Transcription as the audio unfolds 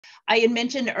I had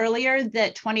mentioned earlier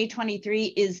that 2023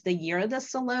 is the year of the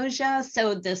Celosia.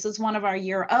 So this is one of our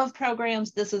year of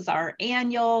programs. This is our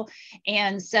annual.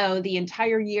 And so the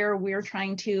entire year, we're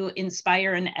trying to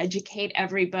inspire and educate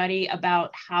everybody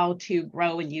about how to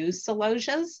grow and use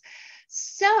Celosias.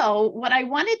 So what I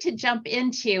wanted to jump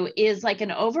into is like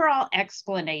an overall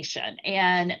explanation.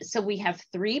 And so we have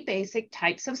three basic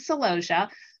types of Celosia.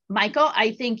 Michael,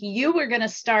 I think you were going to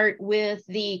start with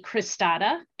the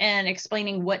cristata and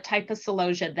explaining what type of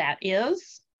Celosia that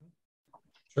is.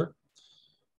 Sure.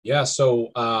 Yeah.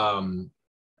 So, I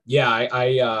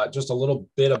just a little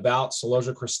bit about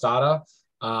Celosia cristata.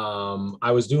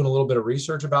 I was doing a little bit of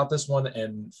research about this one,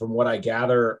 and from what I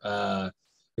gather,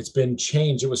 it's been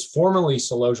changed. It was formerly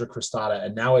Celosia cristata,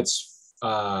 and now it's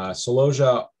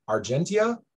Celosia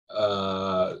argentea,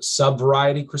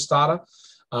 subvariety cristata.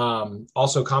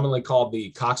 Also commonly called the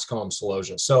coxcomb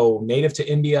celosia. So native to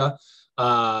India,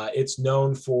 it's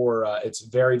known for its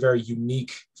very, very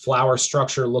unique flower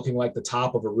structure, looking like the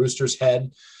top of a rooster's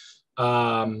head.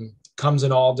 Comes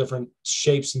in all different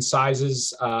shapes and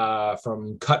sizes,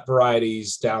 from cut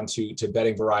varieties down to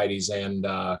bedding varieties. And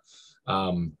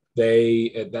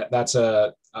that's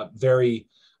a very,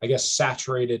 I guess,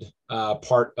 saturated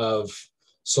part of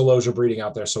Celosia breeding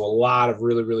out there. So a lot of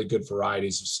really, really good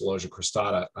varieties of Celosia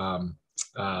cristata.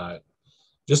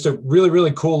 Just a really,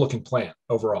 really cool looking plant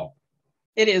overall.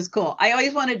 It is cool. I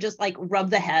always want to just like rub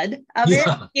the head of it.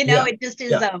 It just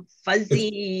is a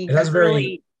fuzzy, it has a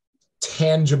very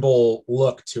tangible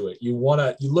look to it. You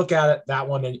look at it, that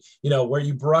one, and where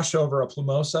you brush over a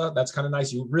plumosa, that's kind of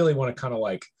nice. You really want to kind of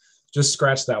like just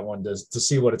scratch that one to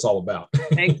see what it's all about.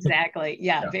 Exactly.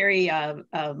 Yeah. Very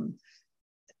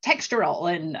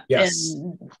textural and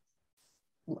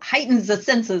heightens the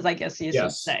senses, I guess you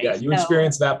should say. Yeah, you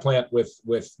experience that plant with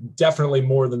definitely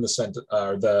more than the scent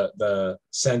or the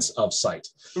sense of sight.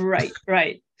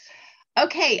 Right.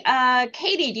 Okay,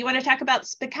 Katie, do you want to talk about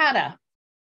spicata?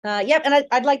 Yep, and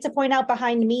I'd like to point out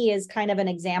behind me is kind of an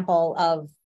example of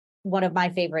one of my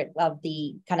favorite of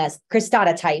the kind of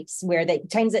cristata types, where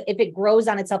if it grows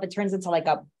on itself, it turns into like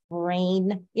a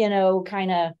brain,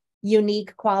 kind of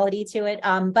unique quality to it.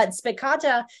 But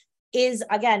spicata is,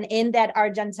 again, in that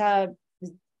Argenta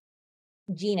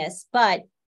genus, but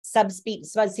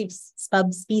subspecies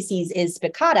is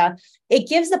spicata. It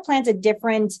gives the plant a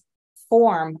different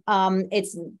form.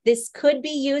 This could be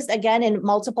used again in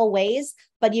multiple ways,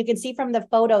 but you can see from the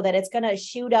photo that it's going to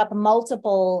shoot up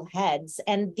multiple heads.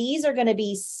 And these are going to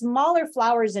be smaller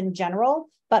flowers in general,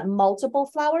 but multiple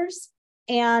flowers.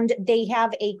 And they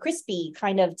have a crispy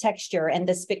kind of texture, and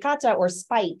the spicata or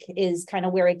spike is kind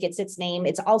of where it gets its name.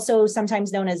 It's also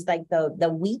sometimes known as like the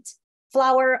wheat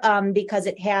flower, because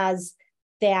it has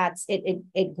that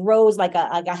it grows like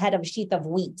a head of a sheath of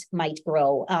wheat might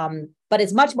grow, but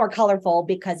it's much more colorful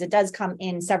because it does come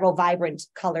in several vibrant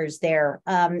colors there.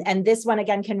 And this one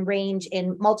again can range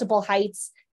in multiple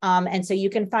heights, and so you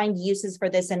can find uses for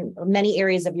this in many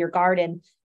areas of your garden.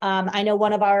 I know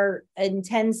one of our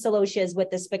intense Celosias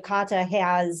with the spicata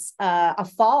has a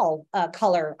fall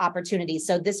color opportunity.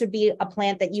 So this would be a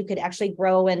plant that you could actually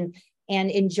grow and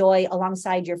enjoy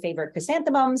alongside your favorite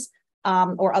chrysanthemums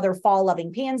or other fall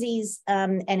loving pansies.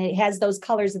 And it has those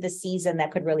colors of the season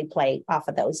that could really play off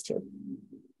of those too.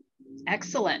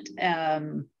 Excellent.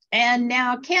 And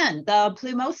now Ken, the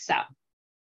plumosa.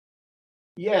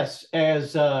 Yes,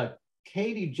 as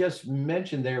Katie just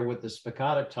mentioned there with the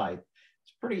spicata type,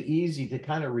 it's pretty easy to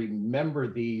kind of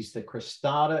remember these. The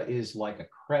cristata is like a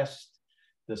crest,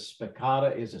 the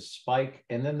spicata is a spike,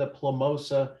 and then the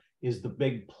plumosa is the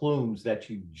big plumes that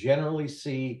you generally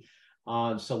see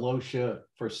on Celosia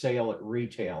for sale at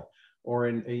retail or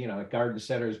in, at garden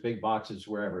centers, big boxes,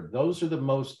 wherever. Those are the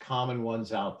most common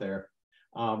ones out there,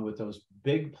 with those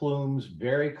big plumes,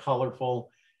 very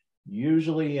colorful,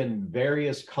 usually in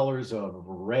various colors of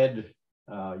red,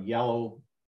 yellow,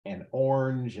 and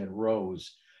orange and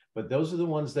rose. But those are the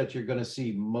ones that you're going to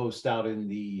see most out in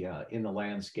the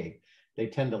landscape. They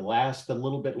tend to last a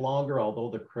little bit longer,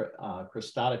 although the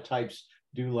cristata types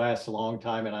do last a long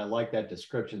time. And I like that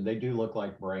description. They do look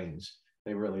like brains.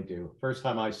 They really do. First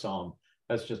time I saw them,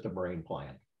 that's just a brain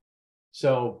plant.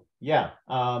 So yeah,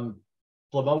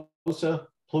 plumosa,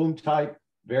 plume type,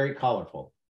 very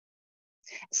colorful.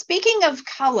 Speaking of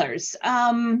colors,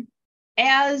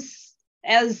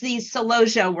 as these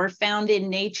Celosia were found in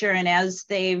nature and as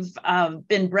they've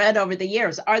been bred over the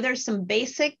years, are there some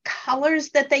basic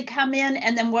colors that they come in?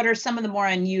 And then what are some of the more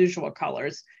unusual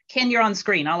colors? Ken, you're on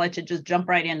screen. I'll let you just jump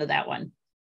right into that one.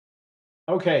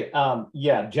 Okay.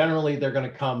 Yeah, generally they're going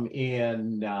to come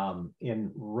in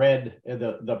red,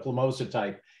 the plumosa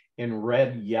type, in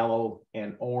red, yellow,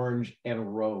 and orange,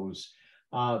 and rose.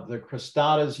 The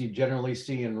cristatas you generally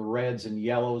see in reds and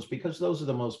yellows because those are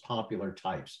the most popular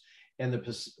types. And the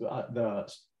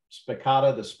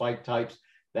spicata, the spike types,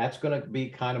 that's going to be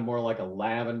kind of more like a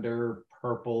lavender,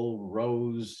 purple,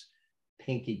 rose,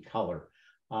 pinky color.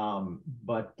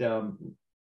 But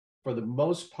for the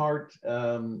most part,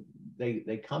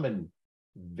 they come in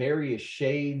various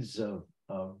shades of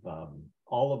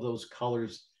all of those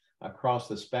colors across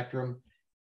the spectrum,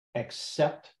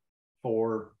 except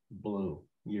for blue.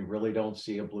 You really don't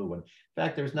see a blue one. In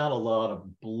fact, there's not a lot of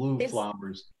blue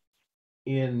flowers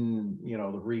in, you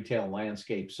know, the retail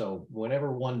landscape. So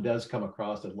whenever one does come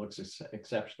across that looks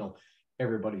exceptional,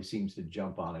 everybody seems to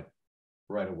jump on it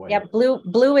right away. Yeah,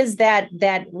 blue is that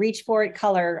reach for it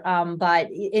color,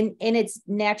 but in its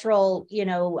natural, you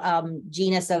know,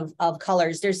 genus of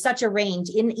colors, there's such a range.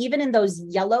 Even in those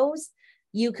yellows,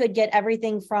 you could get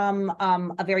everything from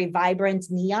a very vibrant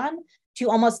neon to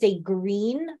almost a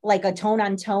green, like a tone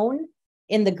on tone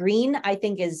in the green. I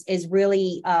think is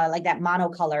really like that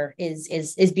monocolor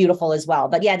is beautiful as well.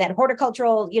 But yeah, that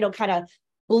horticultural, you know, kind of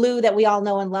blue that we all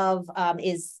know and love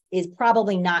is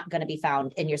probably not going to be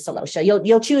found in your celosia.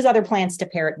 You'll choose other plants to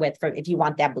pair it with if you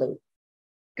want that blue.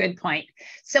 Good point.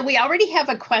 So we already have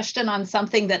a question on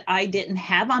something that I didn't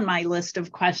have on my list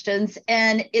of questions,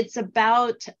 and it's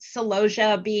about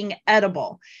celosia being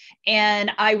edible. And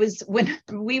when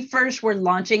we first were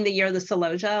launching the Year of the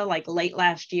Celosia, like late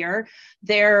last year,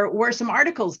 there were some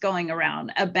articles going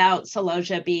around about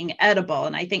celosia being edible.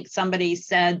 And I think somebody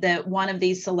said that one of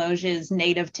these celosia is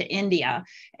native to India.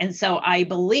 And so I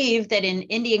believe that in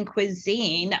Indian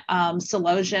cuisine,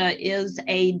 celosia is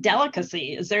a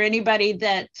delicacy. Is there anybody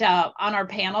that on our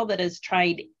panel that has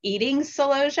tried eating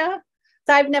celosia?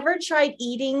 So I've never tried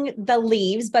eating the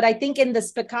leaves, but I think in the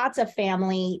spicata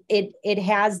family, it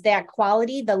has that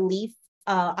quality. The leaf,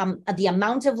 the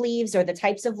amount of leaves or the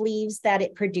types of leaves that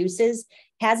it produces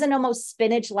has an almost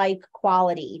spinach-like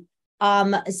quality.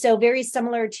 So very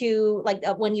similar to like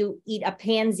when you eat a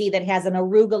pansy that has an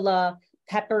arugula,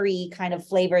 peppery kind of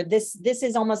flavor. This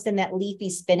is almost in that leafy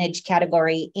spinach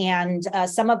category. And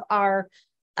some of our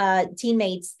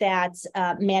teammates that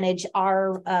manage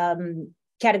our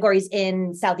categories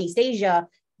in Southeast Asia,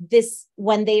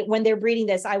 when they're breeding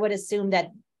this, I would assume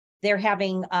that they're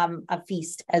having a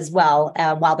feast as well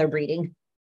while they're breeding.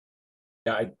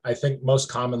 Yeah, I think most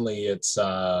commonly it's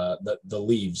the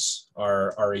leaves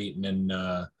are eaten, and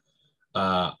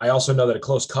I also know that a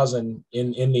close cousin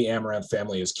in the amaranth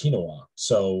family is quinoa.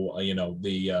 So you know,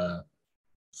 the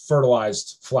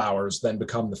fertilized flowers then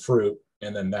become the fruit,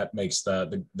 and then that makes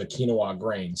the quinoa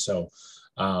grain. So,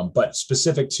 but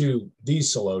specific to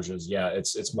these celosias, yeah,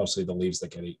 it's mostly the leaves that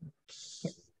get eaten.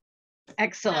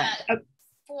 Excellent.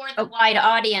 For the wide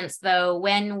audience, though,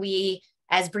 when we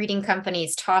as breeding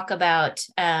companies talk about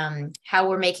how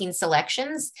we're making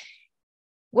selections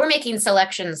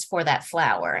for that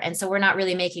flower. And so we're not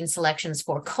really making selections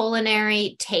for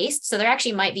culinary taste. So there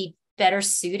actually might be better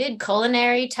suited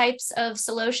culinary types of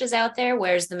celosias out there,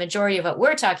 whereas the majority of what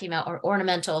we're talking about are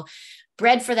ornamental,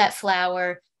 bred for that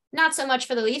flower, not so much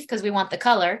for the leaf because we want the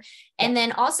color. And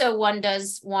then also one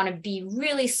does want to be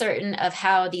really certain of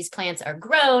how these plants are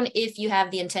grown if you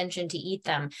have the intention to eat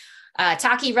them.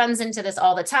 Takii runs into this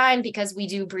all the time because we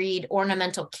do breed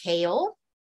ornamental kale.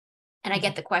 And I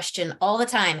get the question all the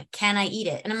time, can I eat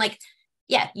it? And I'm like,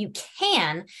 yeah, you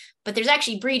can, but there's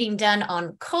actually breeding done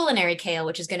on culinary kale,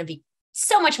 which is going to be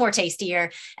so much more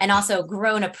tastier and also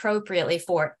grown appropriately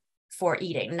for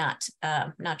eating, not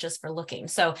just for looking.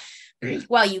 So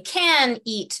while you can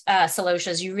eat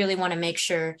celosias, you really want to make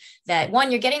sure that one,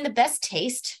 you're getting the best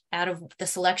taste out of the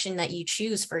selection that you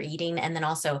choose for eating, and then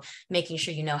also making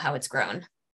sure you know how it's grown.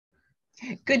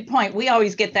 Good point. We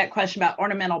always get that question about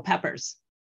ornamental peppers.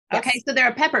 Yes. Okay, so they're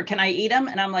a pepper. Can I eat them?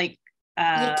 And I'm like, you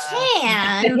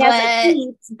can, it has a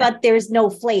heat, but there's no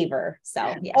flavor.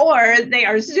 So yeah. Or they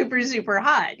are super, super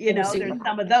hot. You know, Super there's hot.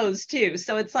 some of those too.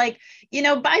 So it's like, you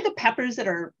know, buy the peppers that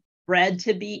are bred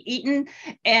to be eaten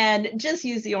and just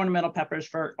use the ornamental peppers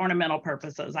for ornamental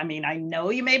purposes. I mean, I know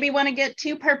you maybe want to get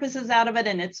two purposes out of it,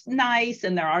 and it's nice,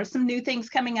 and there are some new things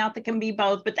coming out that can be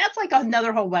both, but that's like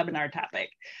another whole webinar topic.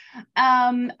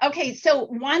 Okay, so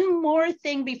one more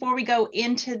thing before we go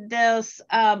into this.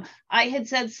 I had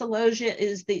said Celosia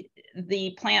is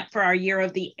the plant for our Year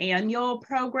of the Annual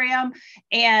program.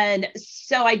 And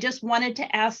so I just wanted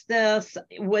to ask this,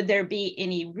 would there be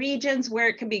any regions where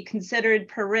it could be considered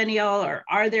perennial, or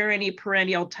are there any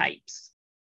perennial types?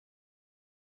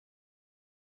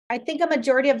 I think a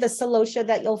majority of the Celosia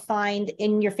that you'll find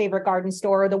in your favorite garden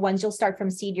store, or the ones you'll start from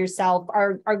seed yourself,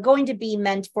 are going to be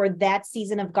meant for that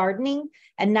season of gardening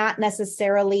and not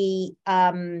necessarily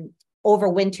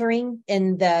overwintering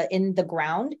in the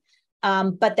ground.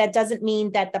 But that doesn't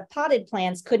mean that the potted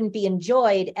plants couldn't be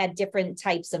enjoyed at different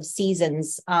types of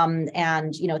seasons. And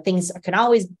things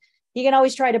you can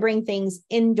always try to bring things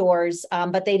indoors,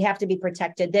 but they'd have to be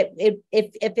protected. That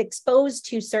if exposed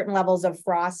to certain levels of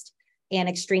frost and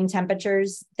extreme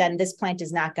temperatures, then this plant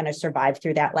is not going to survive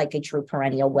through that like a true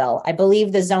perennial will. I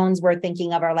believe the zones we're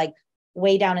thinking of are like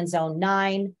way down in zone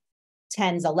 9,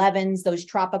 10s, 11s, those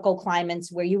tropical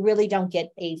climates where you really don't get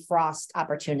a frost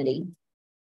opportunity.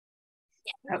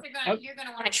 Yeah, you're going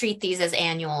to want to treat these as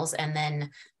annuals and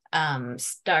then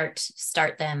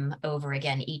start them over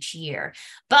again each year.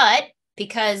 But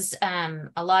because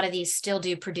a lot of these still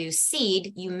do produce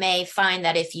seed, you may find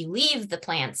that if you leave the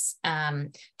plants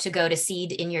to go to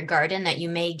seed in your garden, that you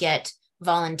may get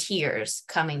volunteers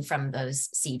coming from those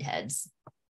seed heads.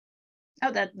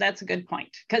 Oh, that's a good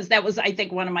point, because that was, I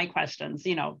think, one of my questions.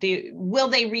 Will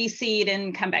they reseed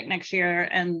and come back next year?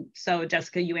 And so,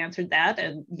 Jessica, you answered that.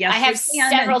 And yes, I have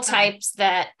several types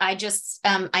that I just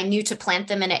I knew to plant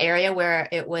them in an area where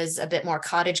it was a bit more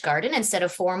cottage garden instead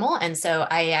of formal, and so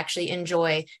I actually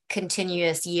enjoy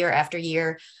continuous year after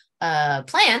year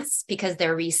plants because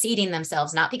they're reseeding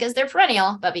themselves, not because they're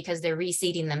perennial, but because they're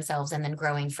reseeding themselves and then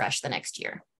growing fresh the next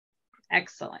year.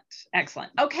 Excellent.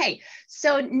 Excellent. Okay.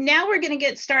 So now we're going to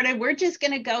get started. We're just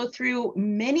going to go through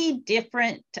many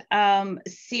different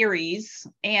series.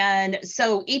 And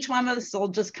so each one of us will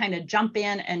just kind of jump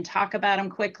in and talk about them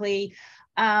quickly.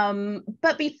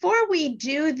 But before we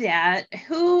do that,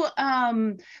 who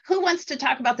wants to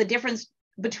talk about the difference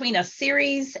between a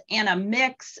series and a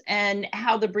mix and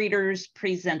how the breeders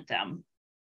present them?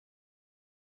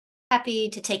 Happy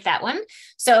to take that one.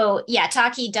 So yeah,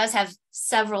 Takii does have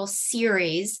several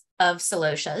series of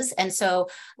Celosias. And so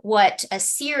what a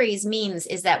series means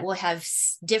is that we'll have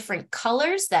different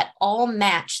colors that all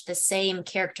match the same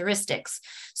characteristics.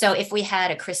 So if we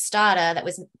had a cristata that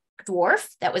was dwarf,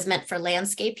 that was meant for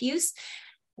landscape use,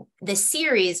 the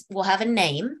series will have a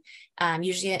name,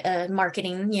 usually a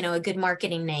marketing, a good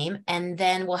marketing name, and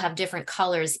then we'll have different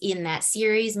colors in that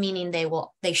series, meaning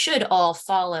they should all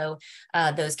follow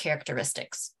those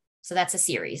characteristics. So that's a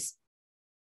series.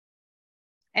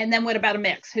 And then what about a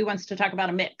mix? Who wants to talk about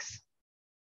a mix?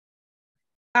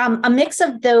 A mix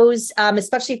of those,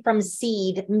 especially from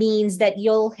seed, means that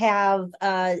you'll have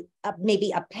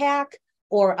maybe a pack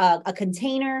or a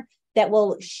container that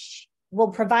will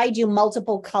provide you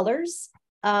multiple colors.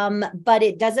 But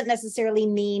it doesn't necessarily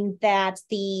mean that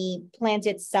the plant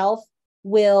itself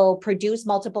will produce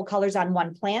multiple colors on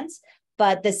one plant,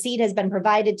 but the seed has been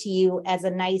provided to you as a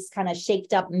nice kind of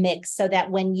shaped up mix so that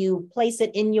when you place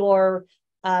it in your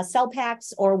cell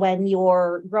packs or when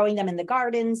you're growing them in the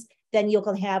gardens, then you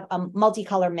can have a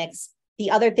multicolor mix.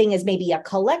 The other thing is maybe a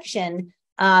collection.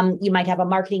 You might have a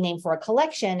marketing name for a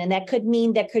collection, and that could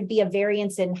mean there could be a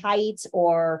variance in height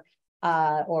or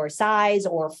size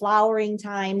or flowering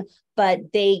time, but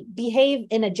they behave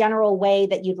in a general way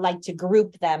that you'd like to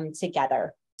group them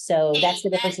together. So that's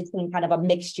the difference between kind of a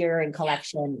mixture and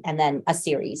collection and then a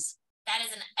series. That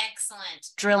is an excellent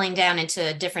drilling down into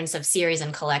a difference of series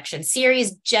and collection. A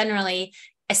series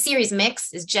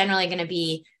mix is generally going to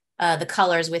be the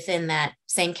colors within that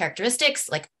same characteristics,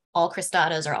 like all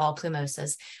cristatas or all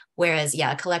plumosas, whereas,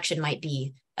 a collection might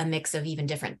be a mix of even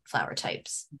different flower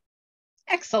types.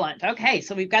 Excellent. Okay,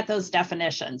 so we've got those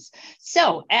definitions.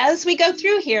 So as we go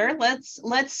through here,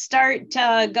 let's start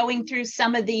going through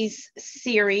some of these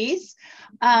series.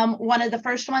 One of the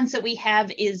first ones that we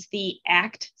have is the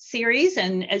ACT series,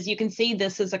 and as you can see,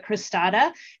 this is a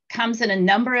cristata. Comes in a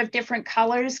number of different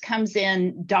colors. Comes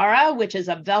in Dara, which is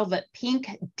a velvet pink.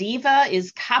 Diva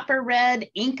is copper red.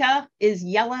 Inca is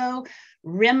yellow.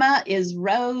 Rima is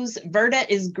rose.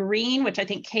 Verda is green, which I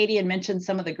think Katie had mentioned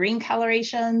some of the green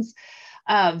colorations.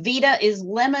 Vita is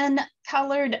lemon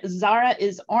colored, Zara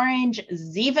is orange,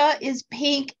 Ziva is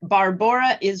pink,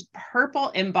 Barbora is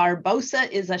purple, and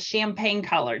Barbosa is a champagne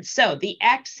colored. So the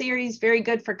ACT series, very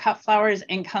good for cut flowers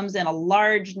and comes in a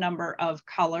large number of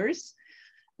colors.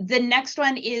 The next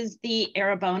one is the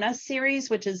Arabona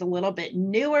series, which is a little bit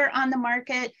newer on the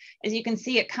market. As you can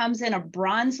see, it comes in a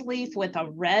bronze leaf with a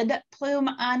red plume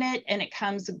on it, and it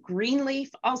comes green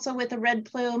leaf also with a red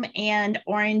plume, and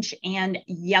orange and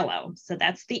yellow. So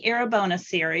that's the Arabona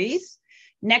series.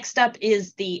 Next up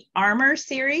is the Armor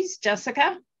series.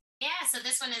 Jessica? Yeah, so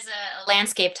this one is a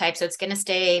landscape type, so it's going to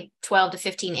stay 12 to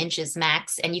 15 inches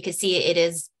max, and you can see it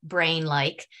is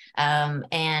brain-like.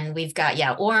 And we've got,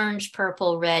 yeah, orange,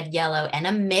 purple, red, yellow, and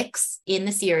a mix in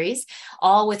the series,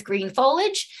 all with green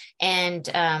foliage. And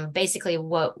basically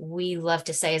what we love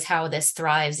to say is how this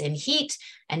thrives in heat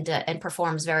and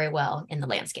performs very well in the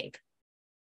landscape.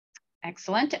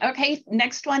 Excellent. Okay,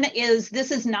 next one is,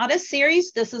 this is not a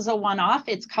series, this is a one-off.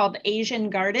 It's called Asian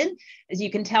Garden. As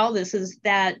you can tell, this is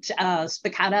that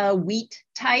spicata wheat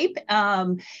type,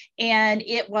 and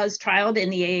it was trialed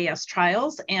in the AAS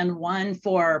trials and won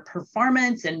for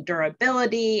performance and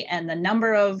durability and the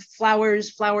number of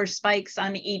flowers, flower spikes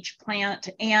on each plant,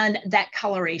 and that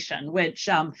coloration, which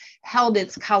held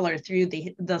its color through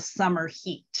the summer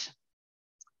heat.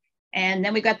 And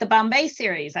then we've got the Bombay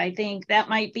series. I think that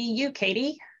might be you,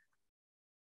 Katie.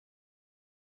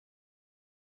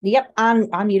 Yep, on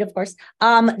mute, of course.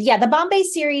 Yeah, the Bombay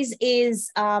series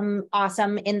is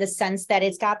awesome in the sense that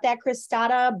it's got that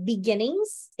cristata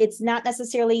beginnings. It's not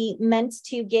necessarily meant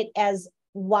to get as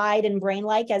wide and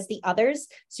brain-like as the others.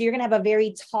 So you're gonna have a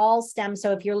very tall stem.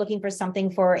 So if you're looking for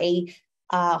something for a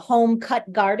home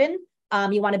cut garden,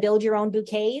 you want to build your own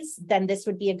bouquets, then this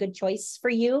would be a good choice for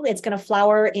you. It's going to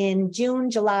flower in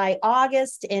June, July,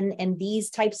 August in these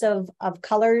types of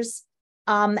colors.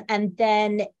 And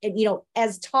then, you know,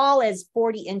 as tall as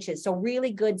 40 inches. So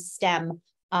really good stem.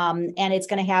 And it's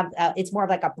going to have, it's more of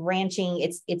like a branching,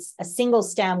 it's a single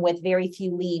stem with very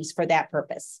few leaves for that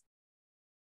purpose.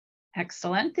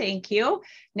 Excellent, thank you.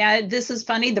 Now, this is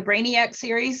funny, the Brainiac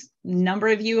series, a number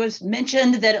of you have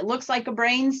mentioned that it looks like a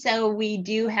brain. So we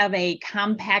do have a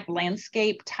compact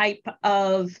landscape type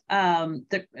of the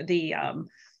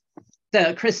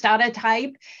cristata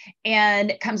type, and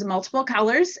it comes in multiple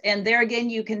colors. And there again,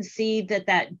 you can see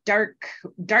that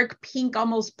dark pink,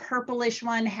 almost purplish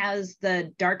one has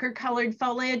the darker colored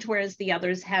foliage, whereas the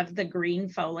others have the green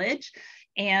foliage.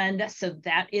 And so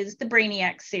that is the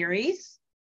Brainiac series.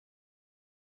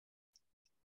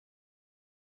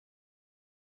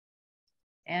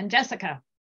 And Jessica.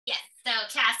 Yes, so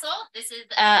Castle, this is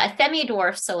a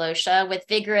semi-dwarf Celosia with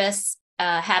vigorous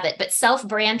habit, but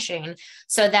self-branching,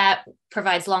 so that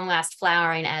provides long-last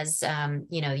flowering as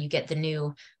you know, you get the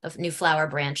new flower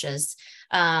branches.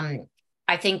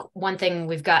 I think one thing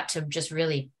we've got to just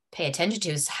really pay attention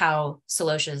to is how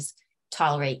Celosias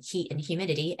tolerate heat and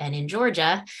humidity. And in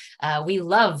Georgia, we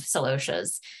love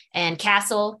Celosias. And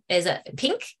Castle is a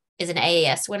pink, is an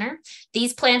AAS winner.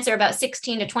 These plants are about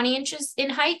 16 to 20 inches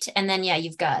in height. And then, yeah,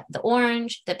 you've got the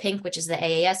orange, the pink, which is the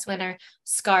AAS winner,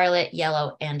 scarlet,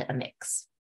 yellow, and a mix.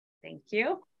 Thank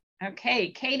you.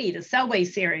 Okay, Katie, the Selway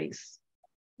series.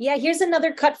 Yeah, here's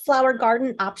another cut flower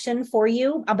garden option for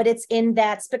you, but it's in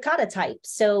that spicata type.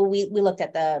 So we looked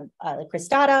at the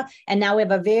cristata, and now we have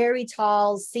a very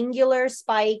tall singular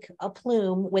spike, a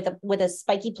plume with a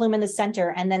spiky plume in the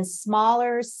center, and then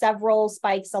smaller several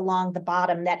spikes along the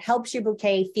bottom that helps your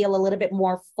bouquet feel a little bit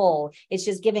more full. It's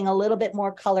just giving a little bit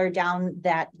more color down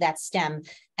that stem.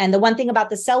 And the one thing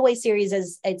about the Selway series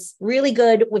is it's really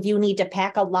good if you need to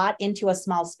pack a lot into a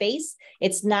small space.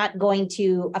 It's not going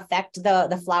to affect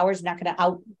the flowers, not going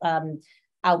to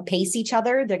outpace each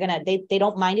other. They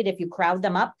don't mind it if you crowd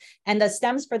them up. And the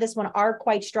stems for this one are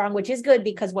quite strong, which is good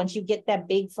because once you get that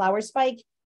big flower spike,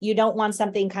 you don't want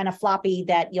something kind of floppy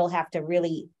that you'll have to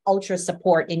really ultra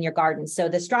support in your garden. So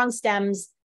the strong stems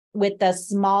with the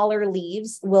smaller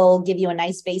leaves will give you a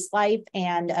nice base life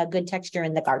and a good texture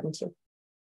in the garden too.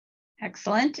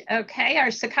 Excellent. Okay, our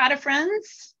Sakata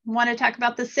friends want to talk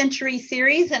about the Century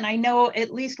series, and I know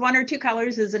at least one or two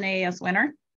colors is an AAS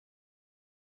winner.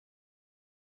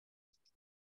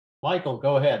 Michael,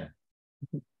 go ahead.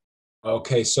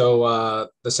 Okay, so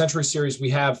the Century series, we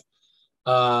have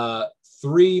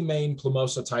three main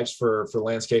plumosa types for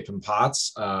landscape and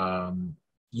pots.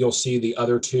 You'll see the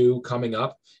other two coming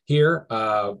up here.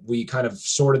 We kind of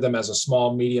sorted them as a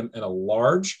small, medium, and a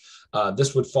large.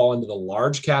 This would fall into the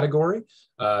large category.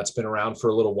 It's been around for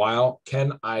a little while.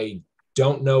 Ken, I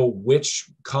don't know which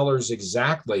colors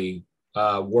exactly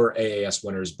were AAS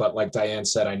winners, but like Diane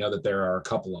said, I know that there are a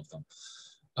couple of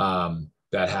them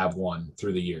that have won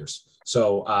through the years.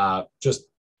 So just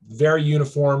very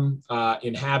uniform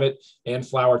in habit and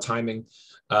flower timing,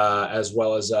 as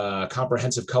well as a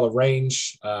comprehensive color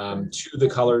range to the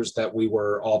colors that we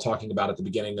were all talking about at the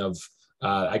beginning of,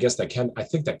 I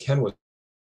think that Ken was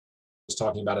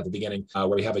talking about at the beginning, where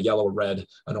we have a yellow, a red,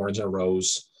 an orange, and a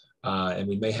rose, and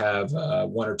we may have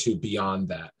one or two beyond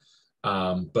that.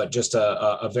 But just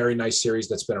a very nice series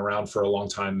that's been around for a long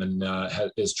time and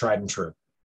is tried and true.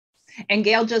 And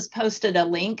Gail just posted a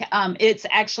link. It's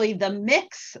actually the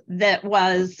mix that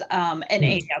was an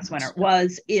AS winner.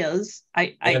 Is.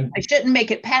 I shouldn't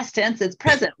make it past tense. It's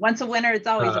present. Once a winner, it's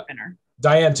always a winner.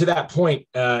 Diane, to that point,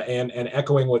 and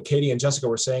echoing what Katie and Jessica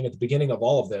were saying at the beginning of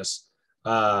all of this,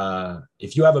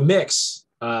 if you have a mix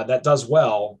that does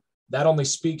well, that only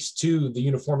speaks to the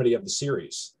uniformity of the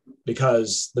series,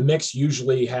 because the mix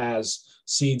usually has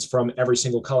seeds from every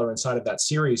single color inside of that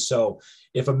series. So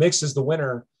if a mix is the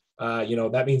winner,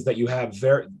 that means that you have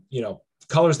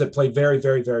colors that play very,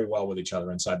 very, very well with each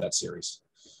other inside that series.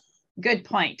 Good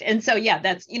point. And so, yeah,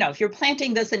 that's, if you're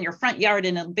planting this in your front yard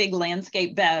in a big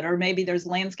landscape bed, or maybe there's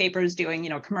landscapers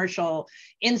doing, commercial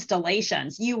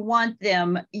installations, you want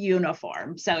them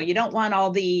uniform. So you don't want all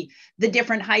the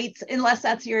different heights, unless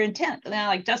that's your intent. Now,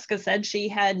 like Jessica said, she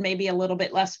had maybe a little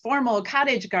bit less formal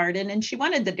cottage garden and she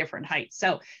wanted the different heights.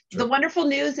 So The wonderful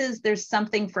news is there's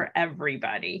something for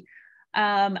everybody.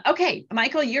 Okay,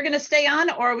 Michael, you're going to stay on,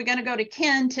 or are we going to go to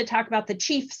Ken to talk about the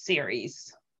Chief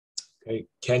series? Okay,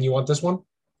 Ken, you want this one?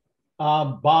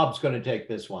 Bob's going to take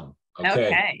this one.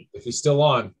 Okay. If he's still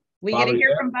on. We get to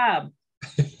hear from Bob.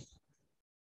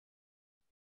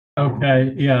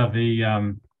 Okay, yeah,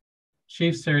 the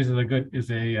Chief series is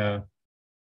a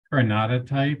Coronata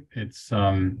type. It's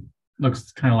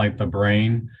looks kind of like the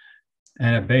brain,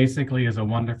 and it basically is a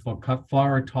wonderful cut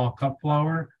flower, tall cut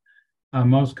flower.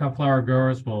 Most cut flower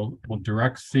growers will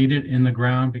direct seed it in the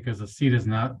ground because the seed is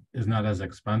not as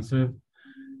expensive.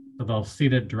 So they'll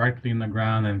seed it directly in the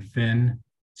ground and thin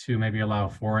to maybe allow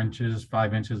 4 inches,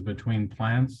 5 inches between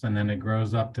plants, and then it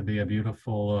grows up to be a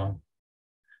beautiful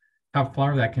cut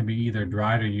flower that can be either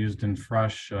dried or used in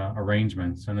fresh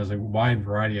arrangements. And there's a wide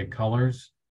variety of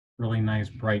colors, really nice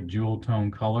bright jewel tone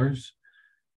colors.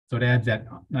 So it adds that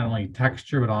not only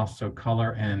texture but also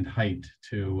color and height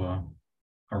to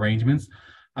arrangements.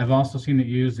 I've also seen it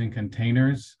used in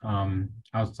containers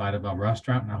outside of a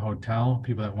restaurant and a hotel,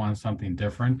 people that want something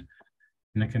different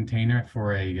in a container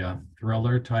for a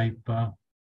thriller type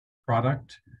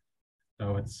product.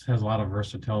 So it has a lot of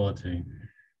versatility.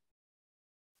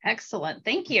 Excellent,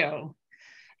 thank you.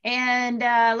 And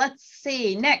let's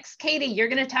see, next, Katie, you're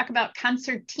going to talk about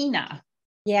Concertina.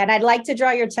 Yeah, and I'd like to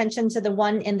draw your attention to the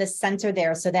one in the center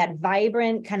there. So that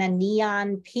vibrant kind of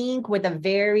neon pink with a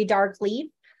very dark leaf.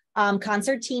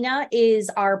 Concertina is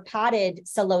our potted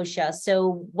celosia.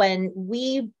 So when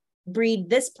we breed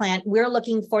this plant, we're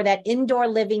looking for that indoor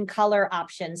living color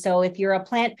option. So if you're a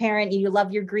plant parent and you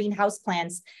love your greenhouse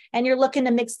plants and you're looking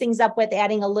to mix things up with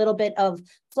adding a little bit of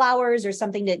flowers or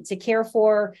something to care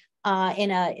for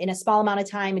in a small amount of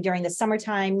time during the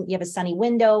summertime, you have a sunny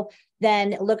window,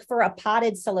 then look for a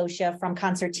potted celosia from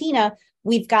Concertina.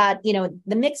 We've got,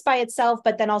 the mix by itself,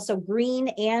 but then also green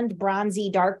and bronzy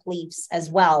dark leaves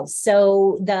as well.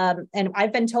 So and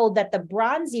I've been told that the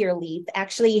bronzier leaf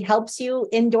actually helps you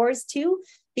indoors too,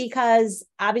 because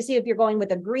obviously if you're going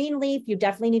with a green leaf, you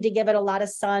definitely need to give it a lot of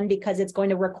sun because it's going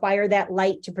to require that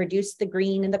light to produce the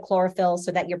green and the chlorophyll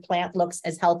so that your plant looks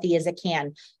as healthy as it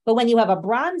can. But when you have a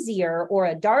bronzier or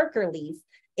a darker leaf,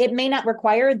 it may not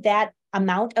require that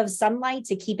amount of sunlight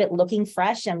to keep it looking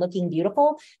fresh and looking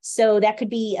beautiful. So that could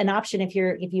be an option if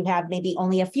you have maybe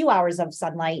only a few hours of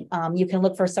sunlight. You can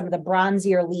look for some of the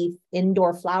bronzier leaf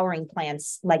indoor flowering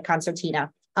plants like Concertina.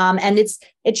 And it's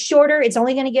shorter. It's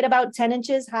only going to get about 10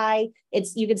 inches high.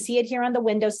 You can see it here on the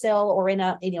windowsill or in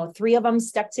 3 of them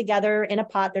stuck together in a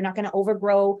pot. They're not going to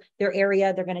overgrow their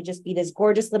area. They're going to just be this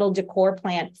gorgeous little decor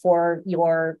plant for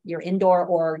your indoor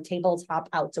or tabletop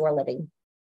outdoor living.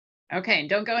 Okay,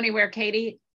 don't go anywhere,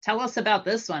 Katie. Tell us about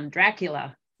this one,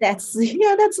 Dracula. That's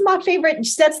my favorite.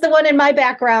 That's the one in my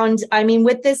background. I mean,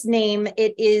 with this name,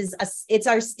 it's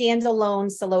our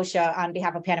standalone Celosia on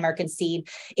behalf of PanAmerican Seed.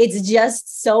 It's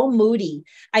just so moody.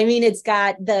 I mean, it's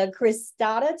got the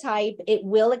cristata type. It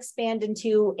will expand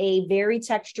into a very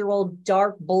textural,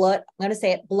 dark blood. I'm going to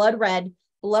say it, blood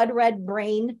red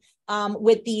brain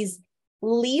with these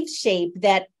leaf shape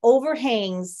that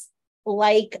overhangs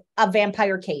like a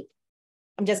vampire cape.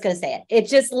 I'm just going to say it. It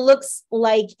just looks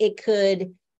like it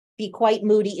could be quite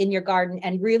moody in your garden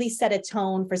and really set a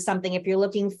tone for something. If you're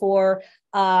looking for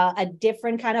a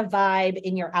different kind of vibe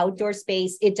in your outdoor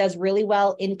space, it does really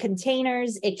well in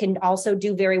containers. It can also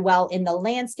do very well in the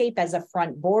landscape as a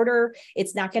front border.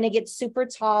 It's not going to get super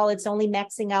tall. It's only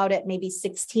maxing out at maybe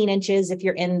 16 inches if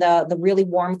you're in the really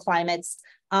warm climates.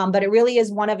 But it really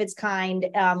is one of its kind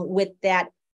with that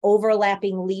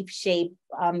overlapping leaf shape,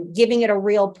 giving it a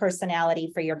real personality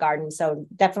for your garden. So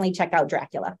definitely check out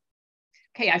Dracula.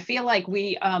 Okay, I feel like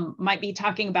we might be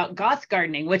talking about goth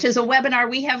gardening, which is a webinar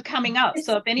we have coming up.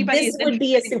 So if anybody This is would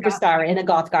be a interested in superstar in a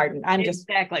goth garden. I'm just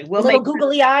exactly. We'll little make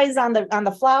googly eyes on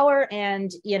the flower and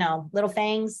little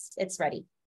fangs. It's ready.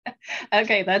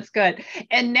 Okay, that's good.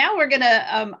 And now we're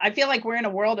gonna, I feel like we're in a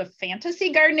world of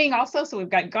fantasy gardening also. So we've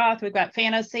got goth, we've got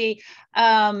fantasy.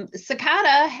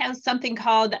 Sakata has something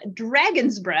called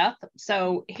Dragon's Breath.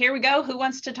 So here we go. Who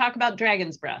wants to talk about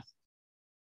Dragon's Breath?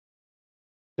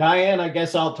 Diane, I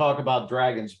guess I'll talk about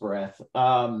Dragon's Breath.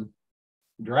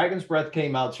 Dragon's Breath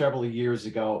came out several years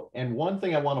ago. And one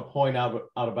thing I want to point out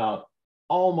about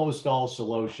almost all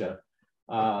Celosia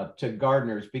to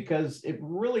gardeners, because it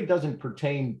really doesn't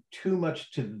pertain too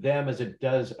much to them as it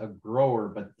does a grower,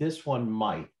 but this one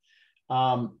might.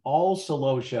 All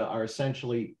Celosia are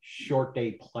essentially short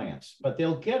day plants, but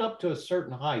they'll get up to a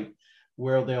certain height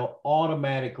where they'll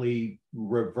automatically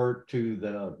revert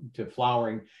to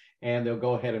flowering, and they'll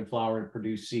go ahead and flower and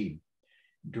produce seed.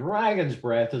 Dragon's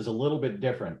Breath is a little bit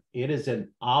different. It is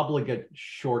an obligate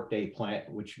short day plant,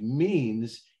 which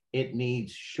means it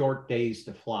needs short days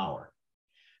to flower.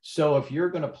 So if you're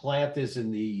going to plant this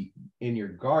in your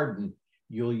garden,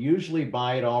 you'll usually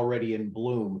buy it already in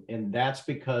bloom, and that's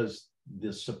because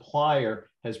the supplier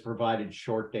has provided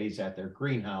short days at their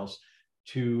greenhouse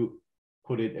to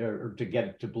put it or to get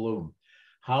it to bloom.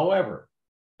 However,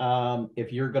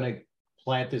 if you're going to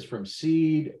plant this from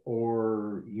seed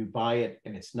or you buy it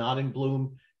and it's not in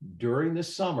bloom during the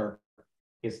summer,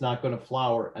 it's not going to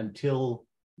flower until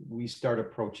we start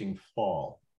approaching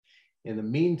fall. In the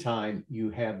meantime, you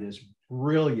have this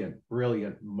brilliant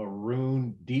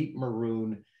maroon, deep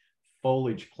maroon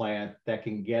foliage plant that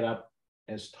can get up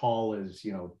as tall as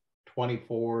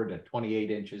 24 to 28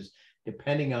 inches,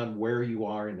 depending on where you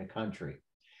are in the country.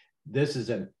 This is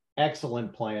an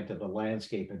excellent plant of the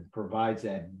landscape and provides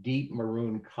that deep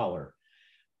maroon color.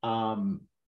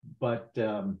 But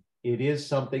it is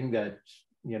something that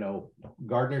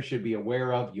gardeners should be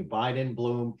aware of. You buy it in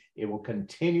bloom, it will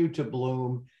continue to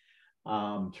bloom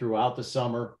throughout the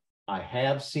summer. I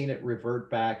have seen it revert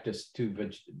back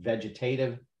to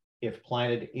vegetative if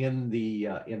planted in the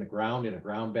ground, in a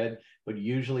ground bed, but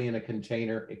usually in a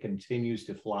container, it continues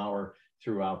to flower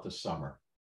throughout the summer.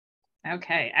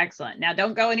 Okay, excellent. Now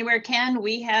don't go anywhere, Ken.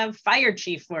 We have Fire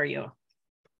Chief for you.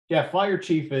 Yeah, Fire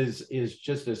Chief is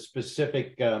just a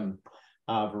specific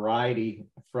variety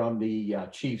from the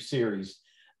Chief series.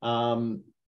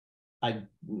 I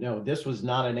know this was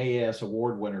not an AAS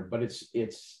award winner, but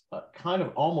it's kind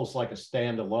of almost like a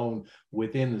standalone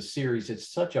within the series.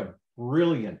 It's such a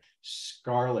brilliant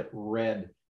scarlet red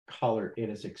color. It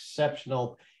is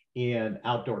exceptional in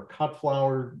outdoor cut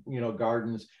flower,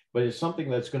 gardens, but it's something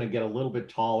that's going to get a little bit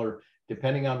taller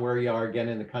depending on where you are. Again,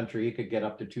 in the country, it could get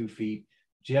up to 2 feet,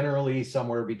 generally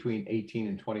somewhere between 18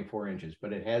 and 24 inches,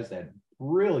 but it has that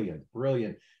brilliant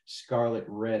scarlet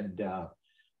red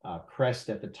crest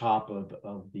at the top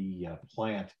of the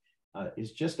plant.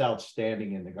 Is just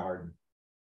outstanding in the garden.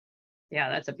 Yeah,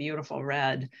 that's a beautiful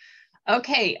red.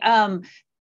 Okay,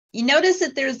 you notice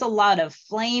that there's a lot of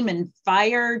flame and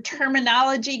fire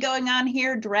terminology going on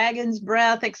here, Dragon's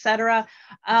Breath, etc.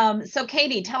 So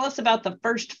Katie, tell us about the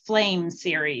First Flame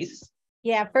series.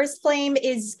 Yeah, First Flame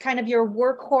is kind of your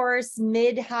workhorse,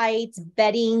 mid-height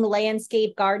bedding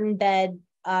landscape garden bed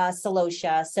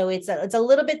Celosia. So it's a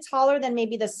little bit taller than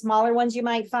maybe the smaller ones you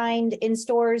might find in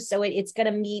stores. So it's going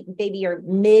to meet maybe your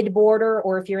mid border,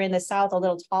 or if you're in the South, a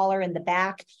little taller in the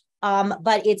back.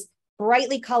 But it's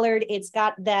brightly colored. It's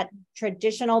got that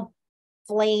traditional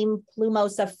flame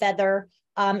plumosa feather.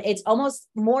 It's almost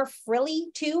more frilly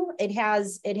too. It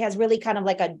has really kind of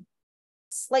like a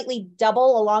slightly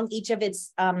double along each of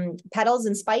its petals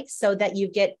and spikes, so that you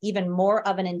get even more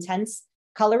of an intense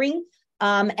coloring.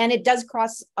 And it does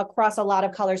cross across a lot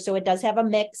of colors. So it does have a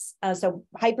mix. So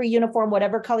hyper uniform,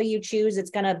 whatever color you choose, it's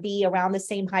going to be around the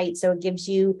same height. So it gives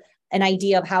you an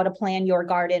idea of how to plan your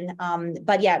garden.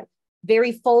 But yeah,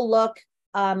 very full look,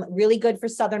 really good for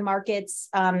Southern markets.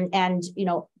 And,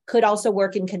 could also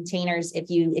work in containers if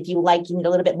you like, you need a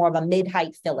little bit more of a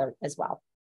mid-height filler as well.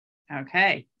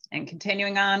 Okay. And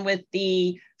continuing on with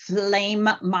the flame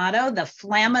motto, the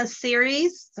Flamma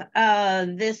series.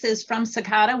 This is from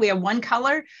Sakata. We have one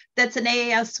color that's an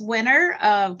AAS winner.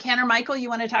 Ken or Michael, you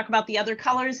want to talk about the other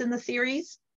colors in the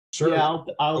series? Sure. Yeah,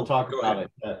 I'll talk about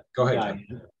it. Go ahead.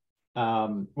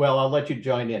 Well, I'll let you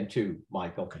join in too,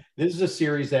 Michael. Okay. This is a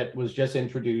series that was just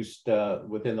introduced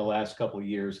within the last couple of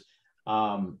years.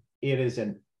 It is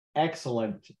an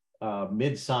excellent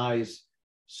mid-size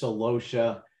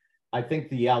Celosia. I think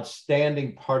the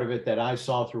outstanding part of it that I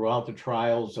saw throughout the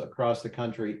trials across the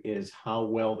country is how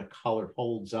well the color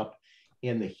holds up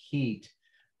in the heat.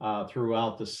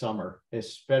 throughout the summer,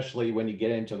 especially when you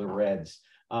get into the reds.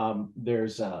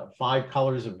 There's 5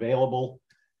 colors available.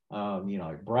 You know,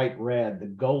 like bright red, the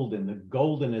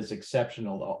golden is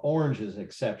exceptional. The orange is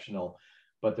exceptional,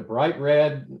 but the bright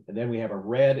red, and then we have a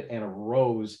red and a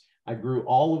rose. I grew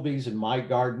all of these in my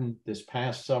garden this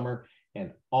past summer,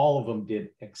 and all of them did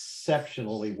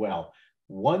exceptionally well.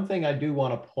 One thing I do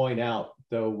want to point out,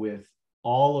 though, with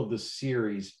all of the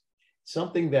series,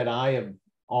 something that I have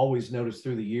always noticed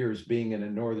through the years being in a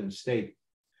northern state,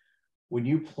 when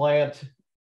you plant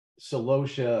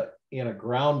Celosia in a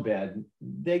ground bed,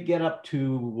 they get up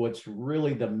to what's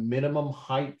really the minimum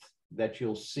height that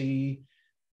you'll see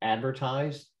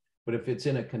advertised. But if it's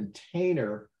in a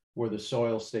container where the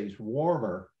soil stays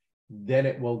warmer, then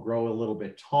it will grow a little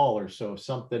bit taller. So if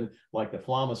something like the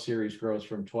Flama series grows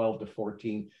from 12 to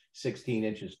 14, 16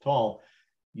 inches tall,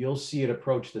 you'll see it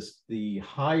approach the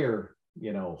higher,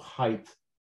 you know, height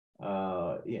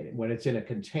when it's in a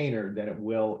container than it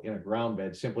will in a ground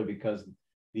bed, simply because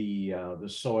the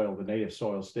soil, the native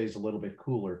soil, stays a little bit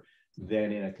cooler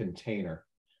than in a container.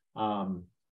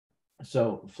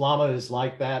 So Flama is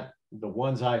like that. The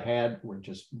ones I had were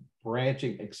just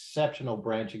branching, exceptional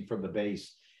branching from the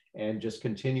base, and just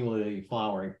continually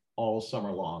flowering all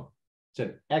summer long. It's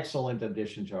an excellent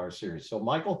addition to our series. So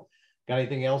Michael, got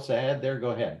anything else to add there? Go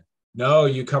ahead. No,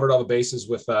 you covered all the bases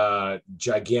with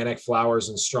gigantic flowers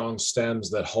and strong stems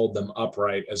that hold them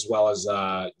upright, as well as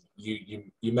you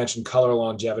mentioned color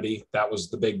longevity. That was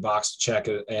the big box to check,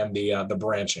 and the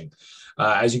branching.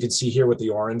 As you can see here with the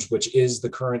orange, which is the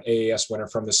current AAS winner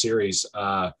from the series.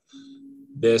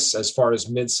 This, as far as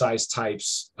mid-sized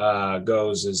types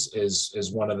goes,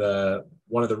 is one of the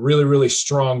really, really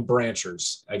strong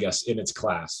branchers, I guess, in its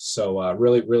class. So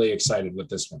really excited with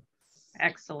this one.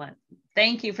 Excellent.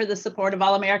 Thank you for the support of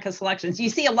All America Selections. You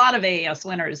see a lot of AAS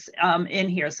winners in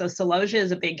here. So Celosia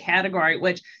is a big category,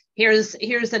 which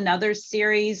here's another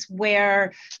series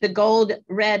where the gold,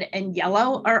 red, and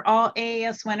yellow are all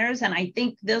AAS winners. And I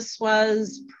think this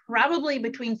was probably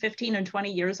between 15 and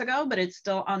 20 years ago, but it's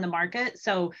still on the market.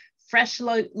 So Fresh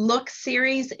Look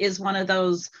series is one of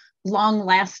those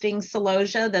long-lasting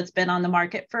Celosia that's been on the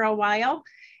market for a while.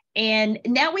 And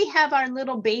now we have our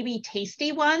little baby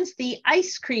tasty ones, the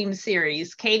ice cream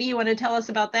series. Katie, you want to tell us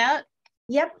about that?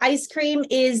 Yep, ice cream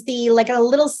is like a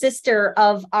little sister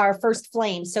of our first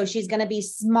flame. So she's going to be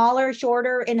smaller,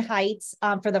 shorter in height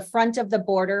for the front of the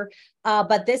border.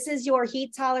 But this is your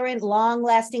heat tolerant, long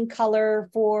lasting color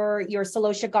for your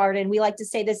Celosia garden. We like to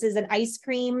say this is an ice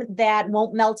cream that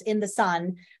won't melt in the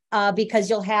sun because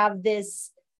you'll have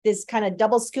this kind of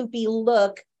double scoopy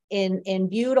look in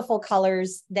beautiful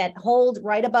colors that hold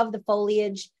right above the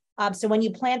foliage. So when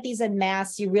you plant these in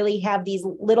mass, you really have these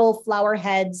little flower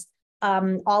heads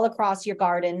all across your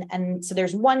garden. And so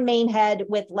there's one main head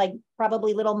with like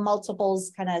probably little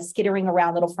multiples kind of skittering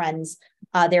around, little friends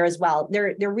there as well.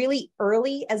 They're really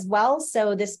early as well.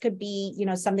 So this could be, you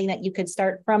know, something that you could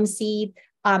start from seed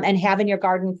and have in your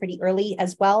garden pretty early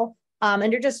as well.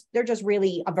 And they're just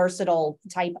really a versatile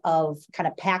type of kind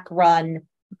of pack run,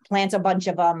 plant a bunch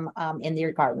of them in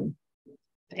your garden.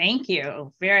 Thank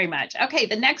you very much. Okay,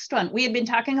 the next one, we had been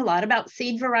talking a lot about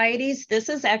seed varieties. This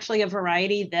is actually a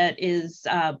variety that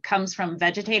comes from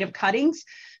vegetative cuttings.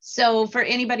 So for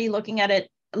anybody looking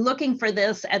for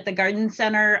this at the garden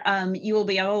center, you will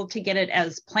be able to get it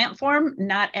as plant form,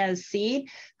 not as seed.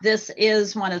 This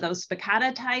is one of those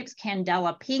spicata types,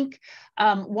 Candela pink.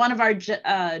 One of our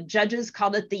judges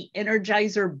called it the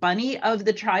Energizer Bunny of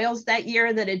the trials that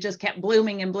year, that it just kept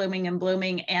blooming and blooming and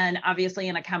blooming. And obviously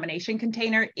in a combination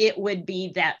container, it would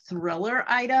be that thriller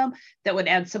item that would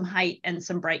add some height and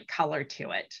some bright color to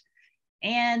it.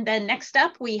 And then next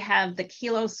up, we have the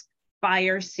Kilos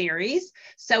Fire series.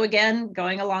 So again,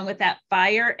 going along with that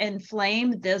fire and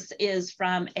flame, this is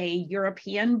from a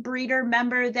European breeder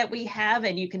member that we have,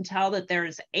 and you can tell that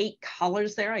there's 8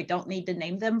 colors there. I don't need to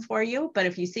name them for you, but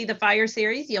if you see the fire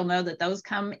series, you'll know that those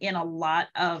come in a lot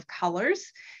of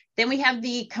colors. Then we have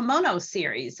the Kimono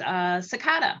series,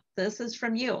 Sakata. This is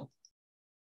from you.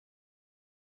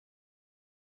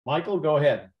 Michael, go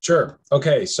ahead. Sure.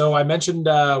 Okay. So I mentioned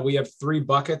we have 3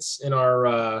 buckets in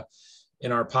our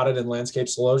potted and landscape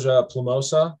Celosia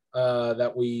plumosa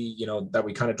that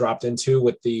we kind of dropped into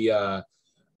with the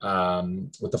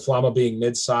Flama being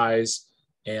mid-size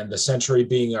and the Century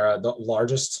being the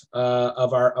largest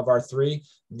of our 3.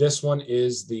 This one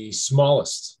is the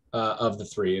smallest of the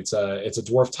 3. It's a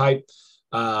dwarf type.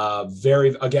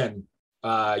 Very, again,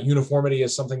 Uniformity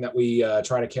is something that we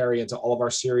try to carry into all of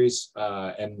our series,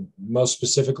 and most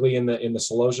specifically in the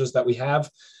Celosias that we have.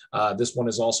 This one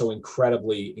is also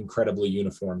incredibly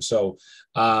uniform. So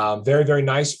very, very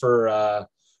nice for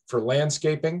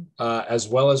landscaping, as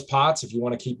well as pots. If you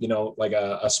want to keep, like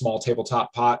a small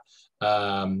tabletop pot,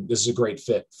 this is a great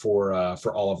fit for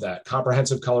all of that.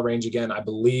 Comprehensive color range. Again, I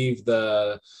believe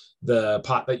the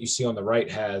pot that you see on the right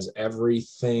has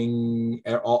everything,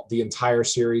 the entire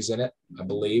series in it, I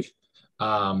believe.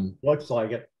 Looks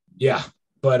like it. Yeah.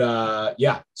 But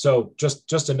yeah, so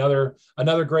just another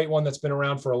great one that's been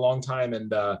around for a long time,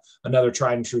 and another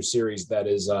tried and true series that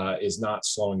is not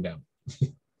slowing down.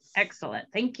 Excellent.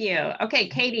 Thank you. Okay,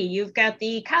 Katie, you've got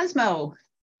the Cosmo.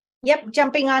 Yep,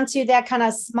 jumping onto that kind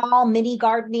of small mini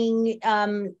gardening,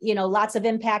 lots of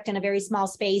impact in a very small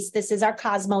space. This is our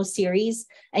Cosmo series.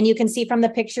 And you can see from the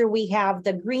picture, we have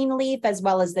the green leaf as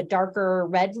well as the darker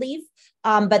red leaf.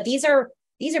 But these are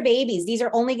babies. These are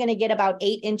only going to get about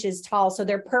 8 inches tall. So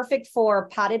they're perfect for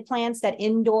potted plants, that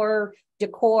indoor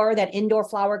decor, that indoor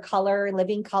flower color,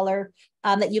 living color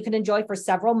that you can enjoy for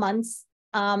several months.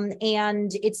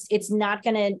 And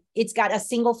it's got a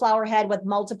single flower head with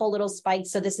multiple little spikes.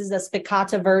 So this is the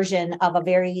spicata version of a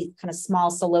very kind of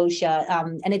small celosia.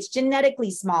 And it's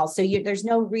genetically small. So there's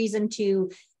no reason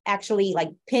to actually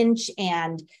like pinch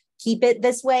and keep it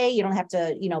this way. You don't have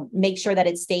to, make sure that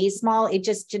it stays small. It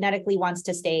just genetically wants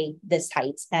to stay this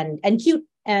height and cute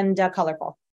and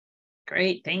colorful.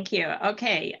 Great. Thank you.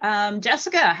 Okay.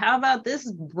 Jessica, how about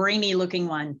this brainy looking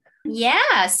one?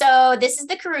 Yeah, so this is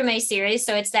the Kurume series.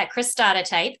 So it's that cristata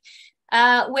type.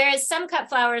 Whereas some cut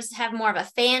flowers have more of a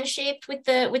fan shaped with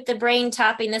the brain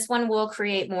topping, this one will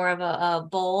create more of a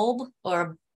bulb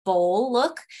or bowl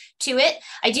look to it.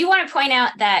 I do want to point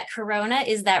out that Corona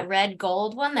is that red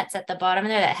gold one that's at the bottom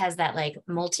there that has that like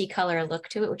multicolor look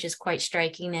to it, which is quite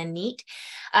striking and neat.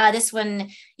 This one,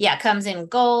 comes in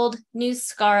gold, new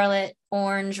scarlet,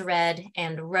 orange, red,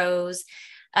 and rose.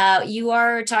 You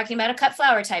are talking about a cut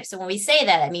flower type. So when we say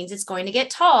that means it's going to get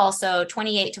tall. So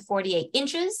 28 to 48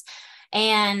 inches.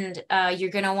 And you're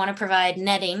going to want to provide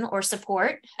netting or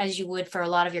support as you would for a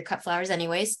lot of your cut flowers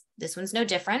anyways. This one's no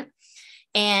different.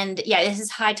 And this is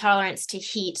high tolerance to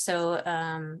heat. So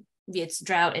it's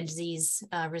drought and disease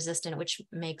resistant, which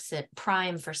makes it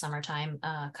prime for summertime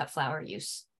cut flower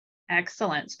use.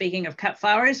 Excellent. Speaking of cut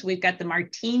flowers, we've got the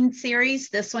Martine series.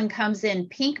 This one comes in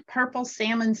pink, purple,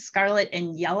 salmon, scarlet,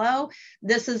 and yellow.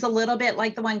 This is a little bit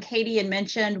like the one Katie had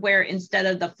mentioned, where instead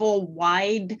of the full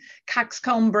wide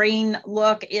coxcomb brain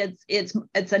look,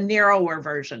 it's a narrower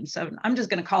version. So I'm just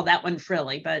going to call that one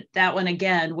frilly, but that one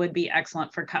again would be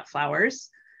excellent for cut flowers.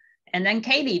 And then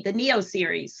Katie, the Neo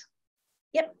series.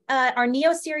 Yep. Our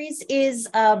Neo series is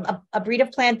a breed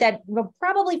of plant that we'll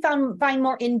probably find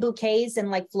more in bouquets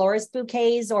and like florist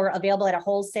bouquets, or available at a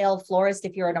wholesale florist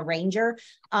if you're an arranger.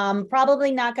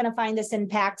 Probably not going to find this in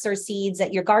packs or seeds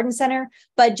at your garden center,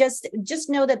 but just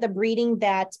know that the breeding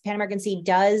that PanAmerican Seed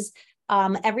does,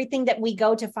 everything that we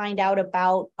go to find out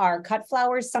about our cut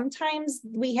flowers, sometimes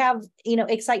we have,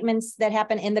 excitements that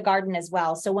happen in the garden as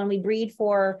well. So when we breed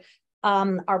for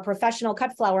our professional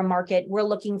cut flower market, we're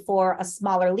looking for a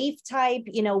smaller leaf type.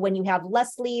 When you have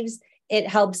less leaves, it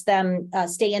helps them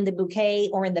stay in the bouquet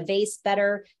or in the vase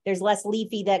better. There's less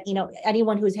leafy that,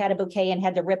 anyone who's had a bouquet and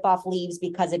had to rip off leaves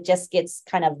because it just gets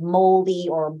kind of moldy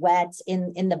or wet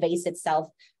in the vase itself.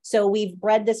 So we've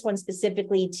bred this one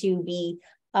specifically to be,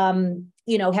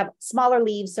 have smaller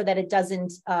leaves so that it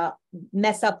doesn't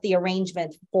mess up the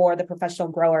arrangement for the professional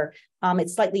grower.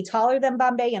 It's slightly taller than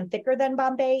Bombay and thicker than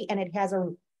Bombay, and it has a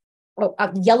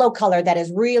yellow color that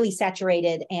is really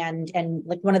saturated and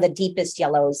like one of the deepest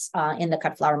yellows in the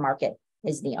cut flower market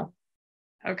is Neo.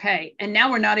 Okay, and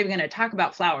now we're not even going to talk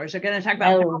about flowers. We're going to talk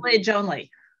about foliage only.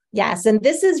 Yes, and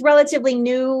this is relatively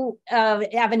new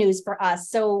avenues for us.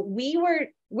 So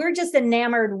we're just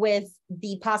enamored with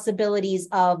the possibilities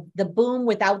of the boom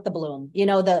without the bloom.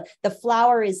 The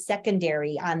flower is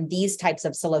secondary on these types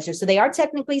of celosia. So they are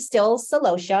technically still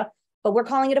celosia, but we're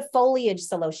calling it a foliage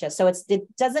celosia. So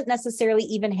it doesn't necessarily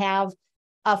even have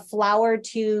a flower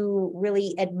to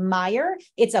really admire.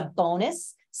 It's a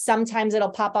bonus. Sometimes it'll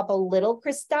pop up a little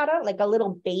cristata, like a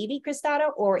little baby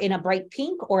cristata, or in a bright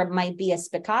pink, or it might be a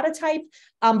spicata type.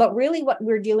 But really what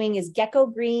we're doing is gecko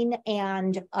green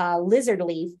and lizard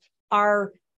leaf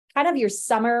are kind of your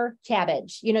summer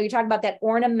cabbage. You're talking about that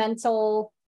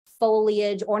ornamental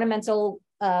foliage, ornamental,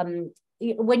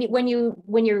 when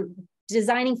you're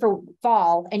designing for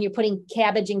fall and you're putting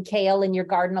cabbage and kale in your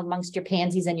garden amongst your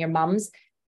pansies and your mums,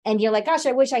 and you're like, gosh,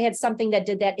 I wish I had something that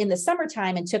did that in the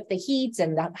summertime and took the heat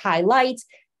and the high light.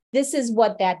 this is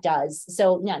what that does.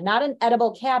 So not an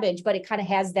edible cabbage, but it kind of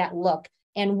has that look.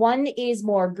 And one is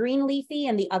more green leafy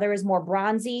and the other is more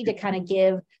bronzy to kind of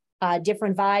give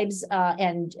different vibes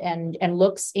and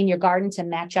looks in your garden to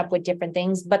match up with different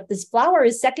things. But this flower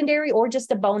is secondary or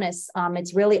just a bonus.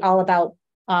 It's really all about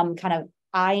kind of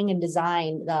eyeing and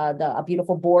design a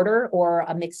beautiful border or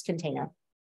a mixed container.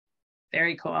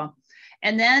 Very cool.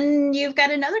 And then you've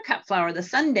got another cut flower, the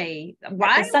Sunday.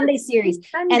 Why? The Sunday series.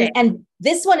 Sunday? And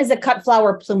this one is a cut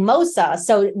flower plumosa.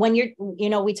 So when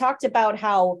we talked about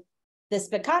how the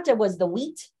spicata was the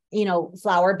wheat,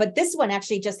 flower, but this one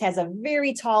actually just has a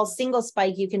very tall single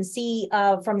spike. You can see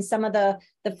from some of the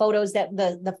photos that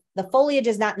the foliage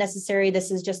is not necessary. This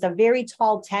is just a very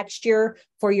tall texture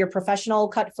for your professional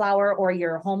cut flower or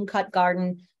your home cut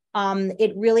garden.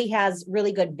 It really has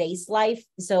really good vase life.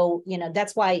 So,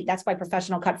 that's why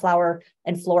professional cut flower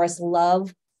and florists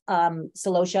love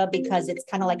Celosia, because it's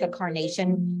kind of like a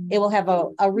carnation. It will have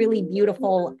a really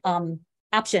beautiful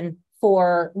option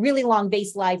for really long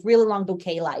vase life, really long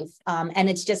bouquet life. And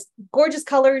it's just gorgeous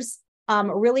colors,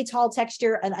 really tall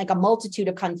texture, and like a multitude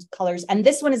of colors. And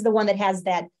this one is the one that has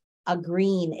that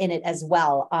green in it as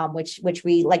well, which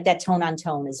we like. That tone on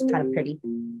tone is kind of pretty.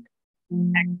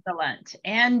 Excellent.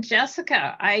 And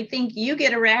Jessica, I think you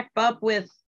get to wrap up with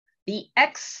the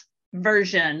X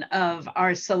version of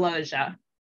our Celosia.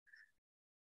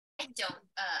 I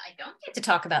don't get to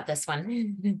talk about this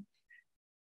one.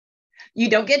 You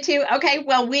don't get to? Okay,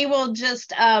 well, we will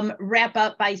just wrap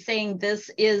up by saying this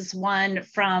is one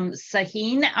from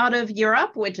Sahin out of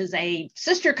Europe, which is a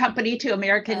sister company to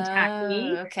American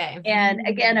Takii. Okay. And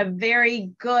again, a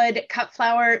very good cut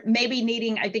flower, maybe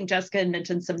needing, I think Jessica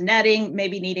mentioned some netting,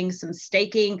 maybe needing some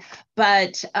staking,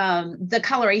 but the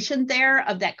coloration there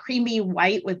of that creamy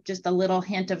white with just a little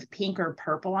hint of pink or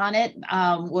purple on it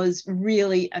was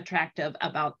really attractive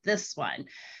about this one.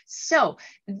 So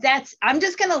I'm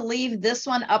just going to leave this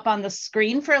one up on the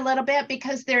screen for a little bit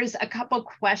because there's a couple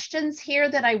questions here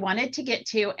that I wanted to get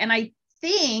to. And I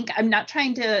think, I'm not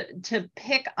trying to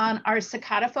pick on our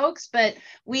Sakata folks, but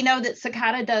we know that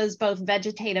Sakata does both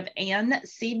vegetative and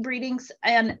seed breedings.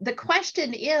 And the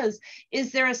question is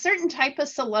there a certain type of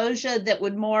Celosia that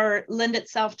would more lend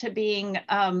itself to being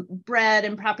bred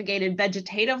and propagated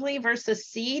vegetatively versus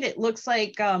seed? It looks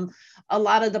like a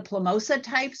lot of the plumosa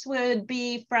types would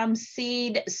be from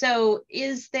seed. So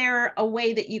is there a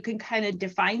way that you can kind of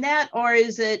define that, or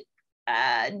is it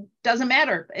doesn't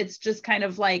matter? It's just kind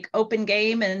of like open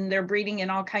game and they're breeding in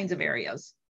all kinds of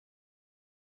areas.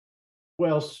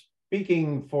 Well,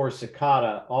 speaking for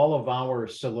Sakata, all of our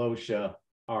Celosia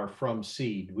are from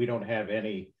seed. We don't have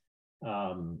any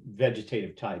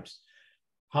vegetative types.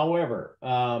 However,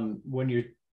 when you're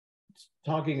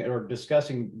talking or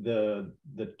discussing the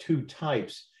two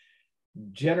types,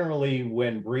 generally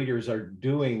when breeders are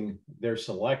doing their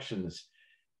selections,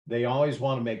 they always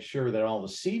want to make sure that all the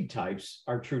seed types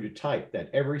are true to type, that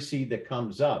every seed that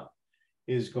comes up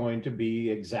is going to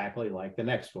be exactly like the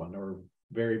next one or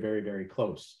very, very, very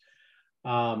close.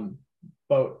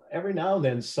 But every now and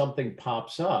then something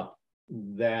pops up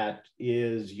that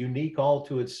is unique all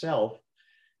to itself,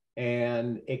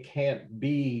 and it can't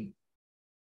be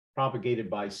propagated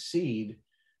by seed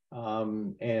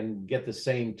and get the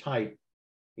same type,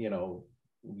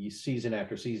 season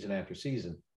after season after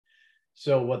season.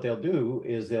 So what they'll do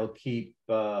is they'll keep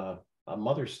a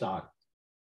mother stock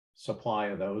supply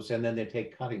of those, and then they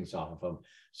take cuttings off of them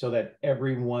so that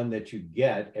every one that you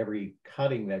get, every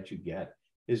cutting that you get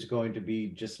is going to be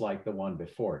just like the one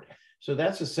before it. So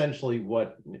that's essentially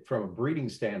what, from a breeding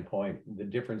standpoint, the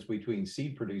difference between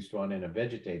seed produced one and a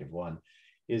vegetative one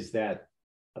is that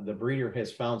the breeder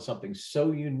has found something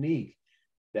so unique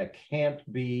that can't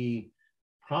be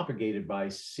propagated by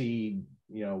seed,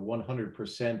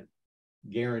 100%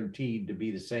 guaranteed to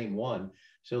be the same one.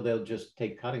 So they'll just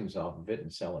take cuttings off of it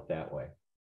and sell it that way.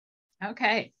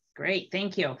 Okay, great.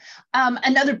 Thank you.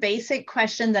 Another basic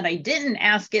question that I didn't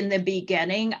ask in the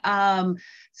beginning,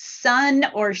 sun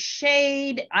or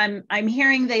shade? I'm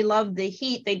hearing they love the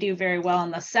heat. They do very well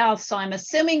in the South. So I'm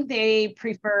assuming they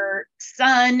prefer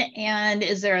sun. And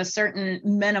is there a certain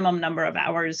minimum number of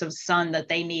hours of sun that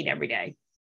they need every day?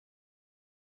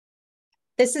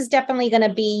 This is definitely going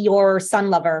to be your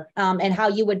sun lover, and how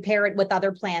you would pair it with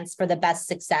other plants for the best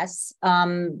success.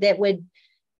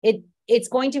 It's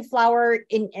going to flower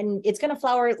and it's going to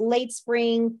flower late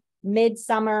spring,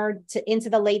 midsummer to into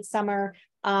the late summer.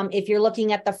 If you're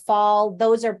looking at the fall,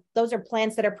 those are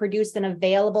plants that are produced and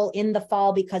available in the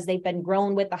fall because they've been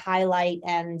grown with the highlight,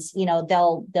 and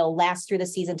they'll last through the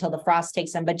season until the frost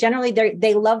takes them. But generally,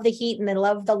 they love the heat and they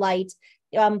love the light.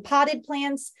 Potted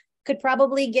plants, could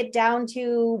probably get down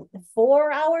to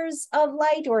 4 hours of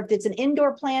light, or if it's an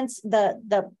indoor plant,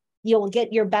 you'll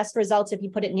get your best results if you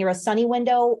put it near a sunny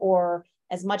window or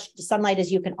as much sunlight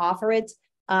as you can offer it.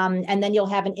 And then you'll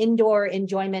have an indoor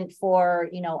enjoyment for,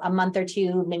 a month or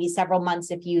two, maybe several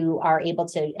months, if you are able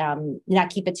to not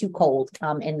keep it too cold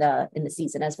in the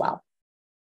season as well.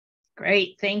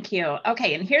 Great, thank you.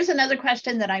 Okay, and here's another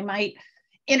question that I might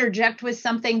interject with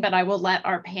something, but I will let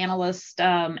our panelists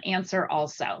answer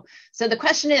also. So the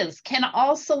question is, can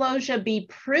all celosia be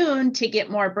pruned to get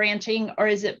more branching, or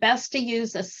is it best to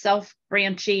use a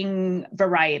self-branching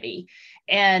variety?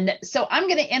 And so I'm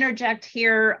going to interject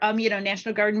here.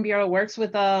 National Garden Bureau works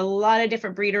with a lot of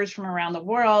different breeders from around the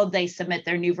world. They submit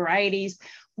their new varieties.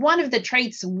 One of the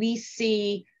traits we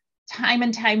see time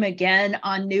and time again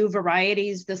on new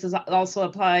varieties, this is also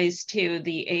applies to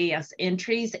the AES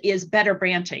entries, is better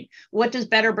branching. What does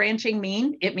better branching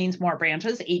mean? It means more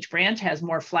branches. Each branch has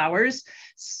more flowers.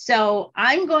 So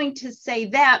I'm going to say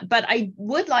that, but I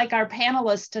would like our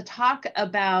panelists to talk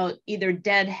about either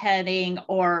deadheading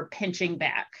or pinching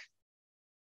back.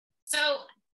 So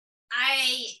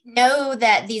I know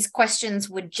that these questions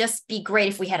would just be great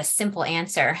if we had a simple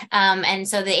answer. And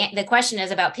so the question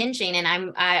is about pinching,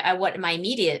 and what my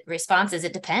immediate response is,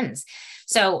 it depends.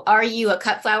 So are you a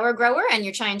cut flower grower and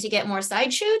you're trying to get more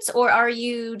side shoots, or are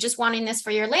you just wanting this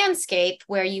for your landscape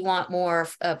where you want more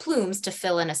plumes to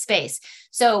fill in a space?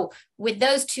 So with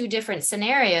those two different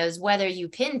scenarios, whether you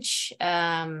pinch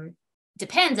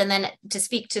depends. And then to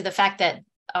speak to the fact that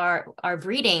our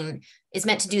breeding is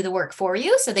meant to do the work for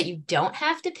you so that you don't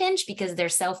have to pinch because they're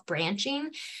self-branching,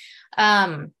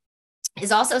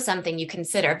 is also something you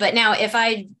consider. But now if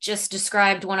I just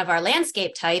described one of our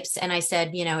landscape types and I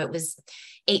said, it was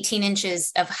 18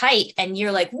 inches of height, and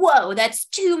you're like, whoa, that's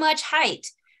too much height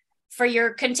for your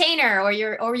container or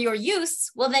your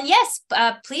use, well then yes,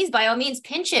 please by all means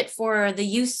pinch it for the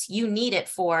use you need it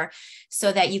for,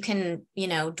 so that you can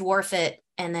dwarf it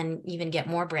and then even get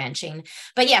more branching.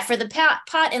 But yeah, for the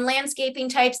pot and landscaping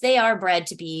types, they are bred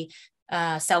to be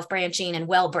self-branching and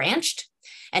well branched.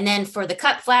 And then for the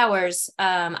cut flowers,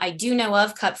 I do know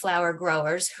of cut flower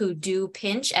growers who do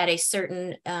pinch at a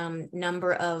certain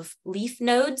number of leaf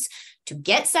nodes to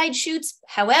get side shoots.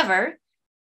 However,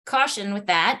 caution with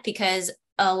that, because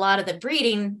a lot of the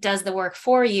breeding does the work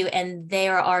for you, and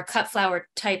there are cut flower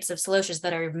types of Celosias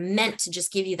that are meant to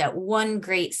just give you that one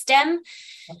great stem,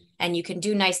 and you can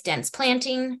do nice dense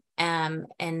planting,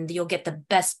 and you'll get the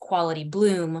best quality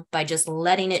bloom by just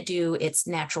letting it do its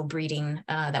natural breeding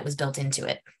that was built into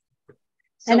it.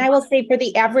 And I will say for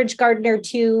the average gardener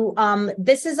too,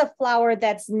 this is a flower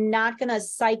that's not going to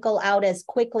cycle out as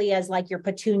quickly as like your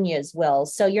petunias will.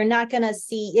 So you're not going to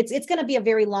see, it's going to be a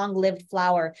very long-lived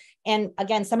flower. And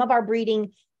again, some of our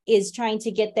breeding is trying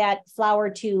to get that flower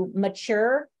to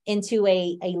mature into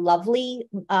a lovely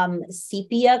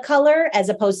sepia color, as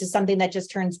opposed to something that just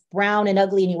turns brown and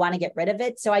ugly and you want to get rid of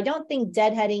it. So I don't think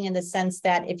deadheading, in the sense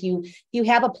that if you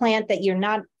have a plant that you're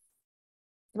not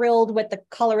thrilled with the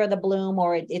color of the bloom,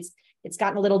 or it's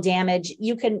gotten a little damage,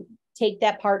 you can take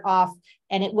that part off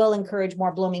and it will encourage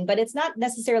more blooming. But it's not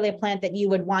necessarily a plant that you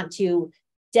would want to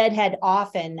deadhead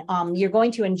often. You're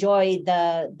going to enjoy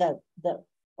the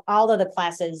all of the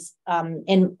classes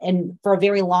and for a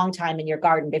very long time in your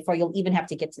garden before you'll even have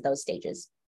to get to those stages.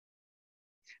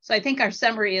 So I think our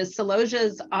summary is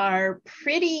Celosias are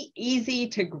pretty easy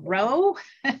to grow.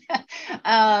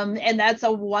 And that's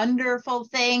a wonderful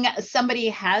thing. Somebody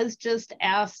has just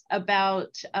asked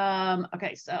about,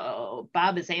 okay, so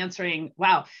Bob is answering,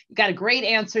 wow, you got a great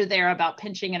answer there about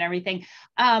pinching and everything.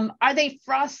 Are they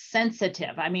frost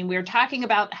sensitive? I mean, we're talking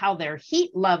about how they're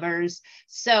heat lovers.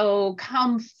 So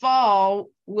come fall,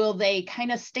 will they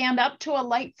kind of stand up to a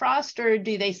light frost, or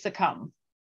do they succumb?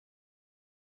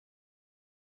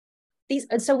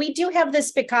 So we do have the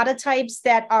spicata types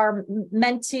that are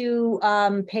meant to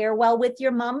pair well with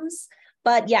your mums,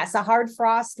 but yes, a hard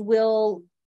frost will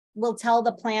tell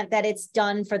the plant that it's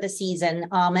done for the season.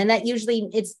 And that usually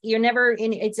it's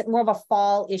more of a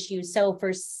fall issue. So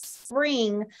for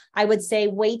spring, I would say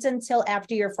wait until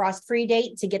after your frost-free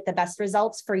date to get the best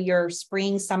results for your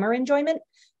spring, summer enjoyment.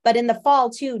 But in the fall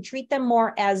too, treat them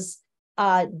more as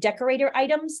decorator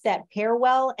items that pair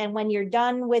well. And when you're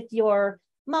done with your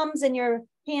mums and your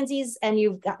pansies, and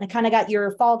you've got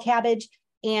your fall cabbage,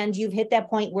 and you've hit that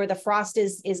point where the frost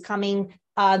is coming,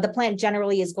 the plant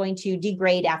generally is going to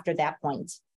degrade after that point.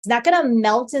 It's not going to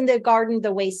melt in the garden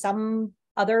the way some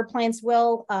other plants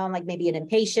will, like maybe an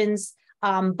impatiens,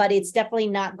 but it's definitely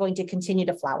not going to continue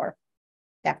to flower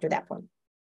after that point.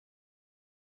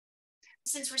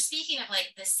 since we're speaking of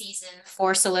like the season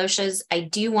for Celosias, I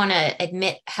do want to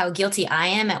admit how guilty I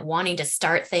am at wanting to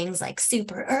start things like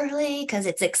super early because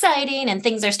it's exciting and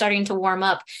things are starting to warm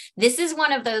up. This is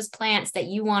one of those plants that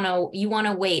you want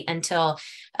to wait until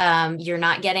you're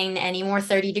not getting any more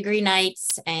 30-degree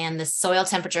nights and the soil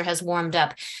temperature has warmed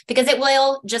up, because it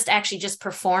will just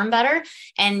perform better.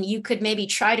 And you could maybe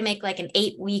try to make like an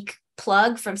 8-week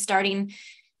plug from starting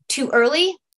too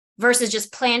early versus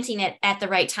just planting it at the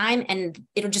right time, and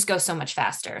it'll just go so much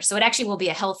faster. So it actually will be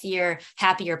a healthier,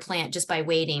 happier plant just by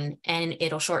waiting, and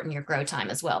it'll shorten your grow time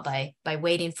as well by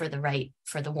waiting for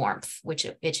the warmth, which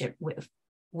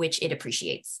it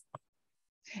appreciates.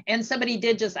 And somebody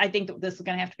did just, I think this is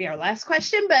going to have to be our last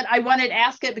question, but I wanted to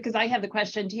ask it because I have the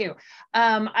question too.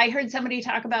 I heard somebody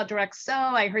talk about direct sow.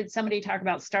 I heard somebody talk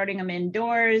about starting them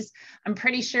indoors. I'm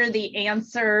pretty sure the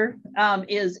answer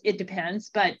is it depends,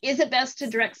 but is it best to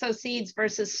direct sow seeds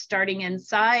versus starting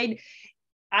inside?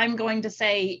 I'm going to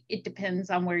say it depends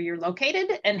on where you're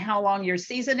located and how long your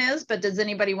season is, but does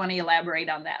anybody want to elaborate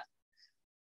on that?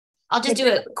 I'll just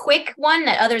do a quick one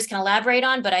that others can elaborate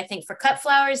on, but I think for cut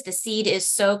flowers, the seed is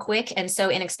so quick and so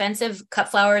inexpensive.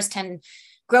 Growers tend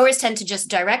to just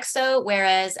direct sow,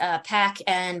 whereas pack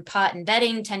and pot and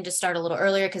bedding tend to start a little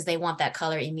earlier because they want that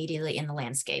color immediately in the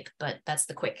landscape. But that's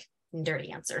the quick and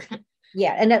dirty answer.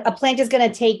 Yeah, and a plant is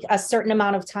going to take a certain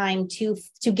amount of time to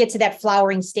get to that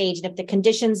flowering stage. And if the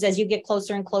conditions, as you get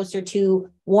closer and closer to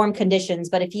warm conditions,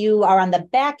 but if you are on the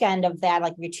back end of that,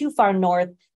 like if you're too far north,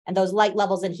 and those light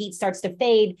levels and heat starts to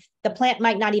fade, the plant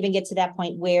might not even get to that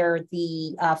point where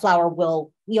the flower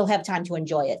you'll have time to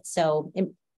enjoy it. So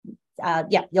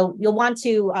yeah, you'll want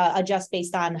to adjust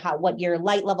based on what your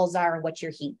light levels are and what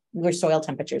your soil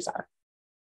temperatures are.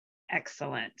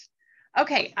 Excellent.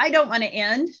 Okay, I don't want to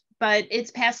end, but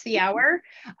it's past the hour.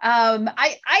 I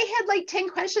had like 10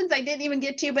 questions I didn't even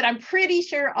get to, but I'm pretty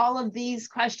sure all of these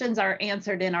questions are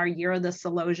answered in our Year of the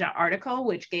Celosia article,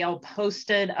 which Gail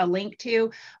posted a link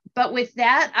to. But with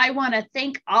that, I want to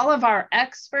thank all of our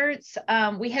experts.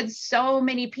 We had so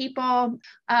many people,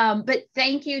 but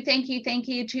thank you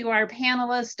to our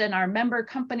panelists and our member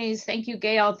companies. Thank you,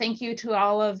 Gail. Thank you to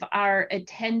all of our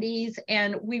attendees.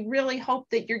 And we really hope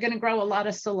that you're going to grow a lot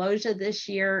of Celosia this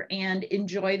year and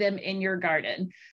enjoy them in your garden.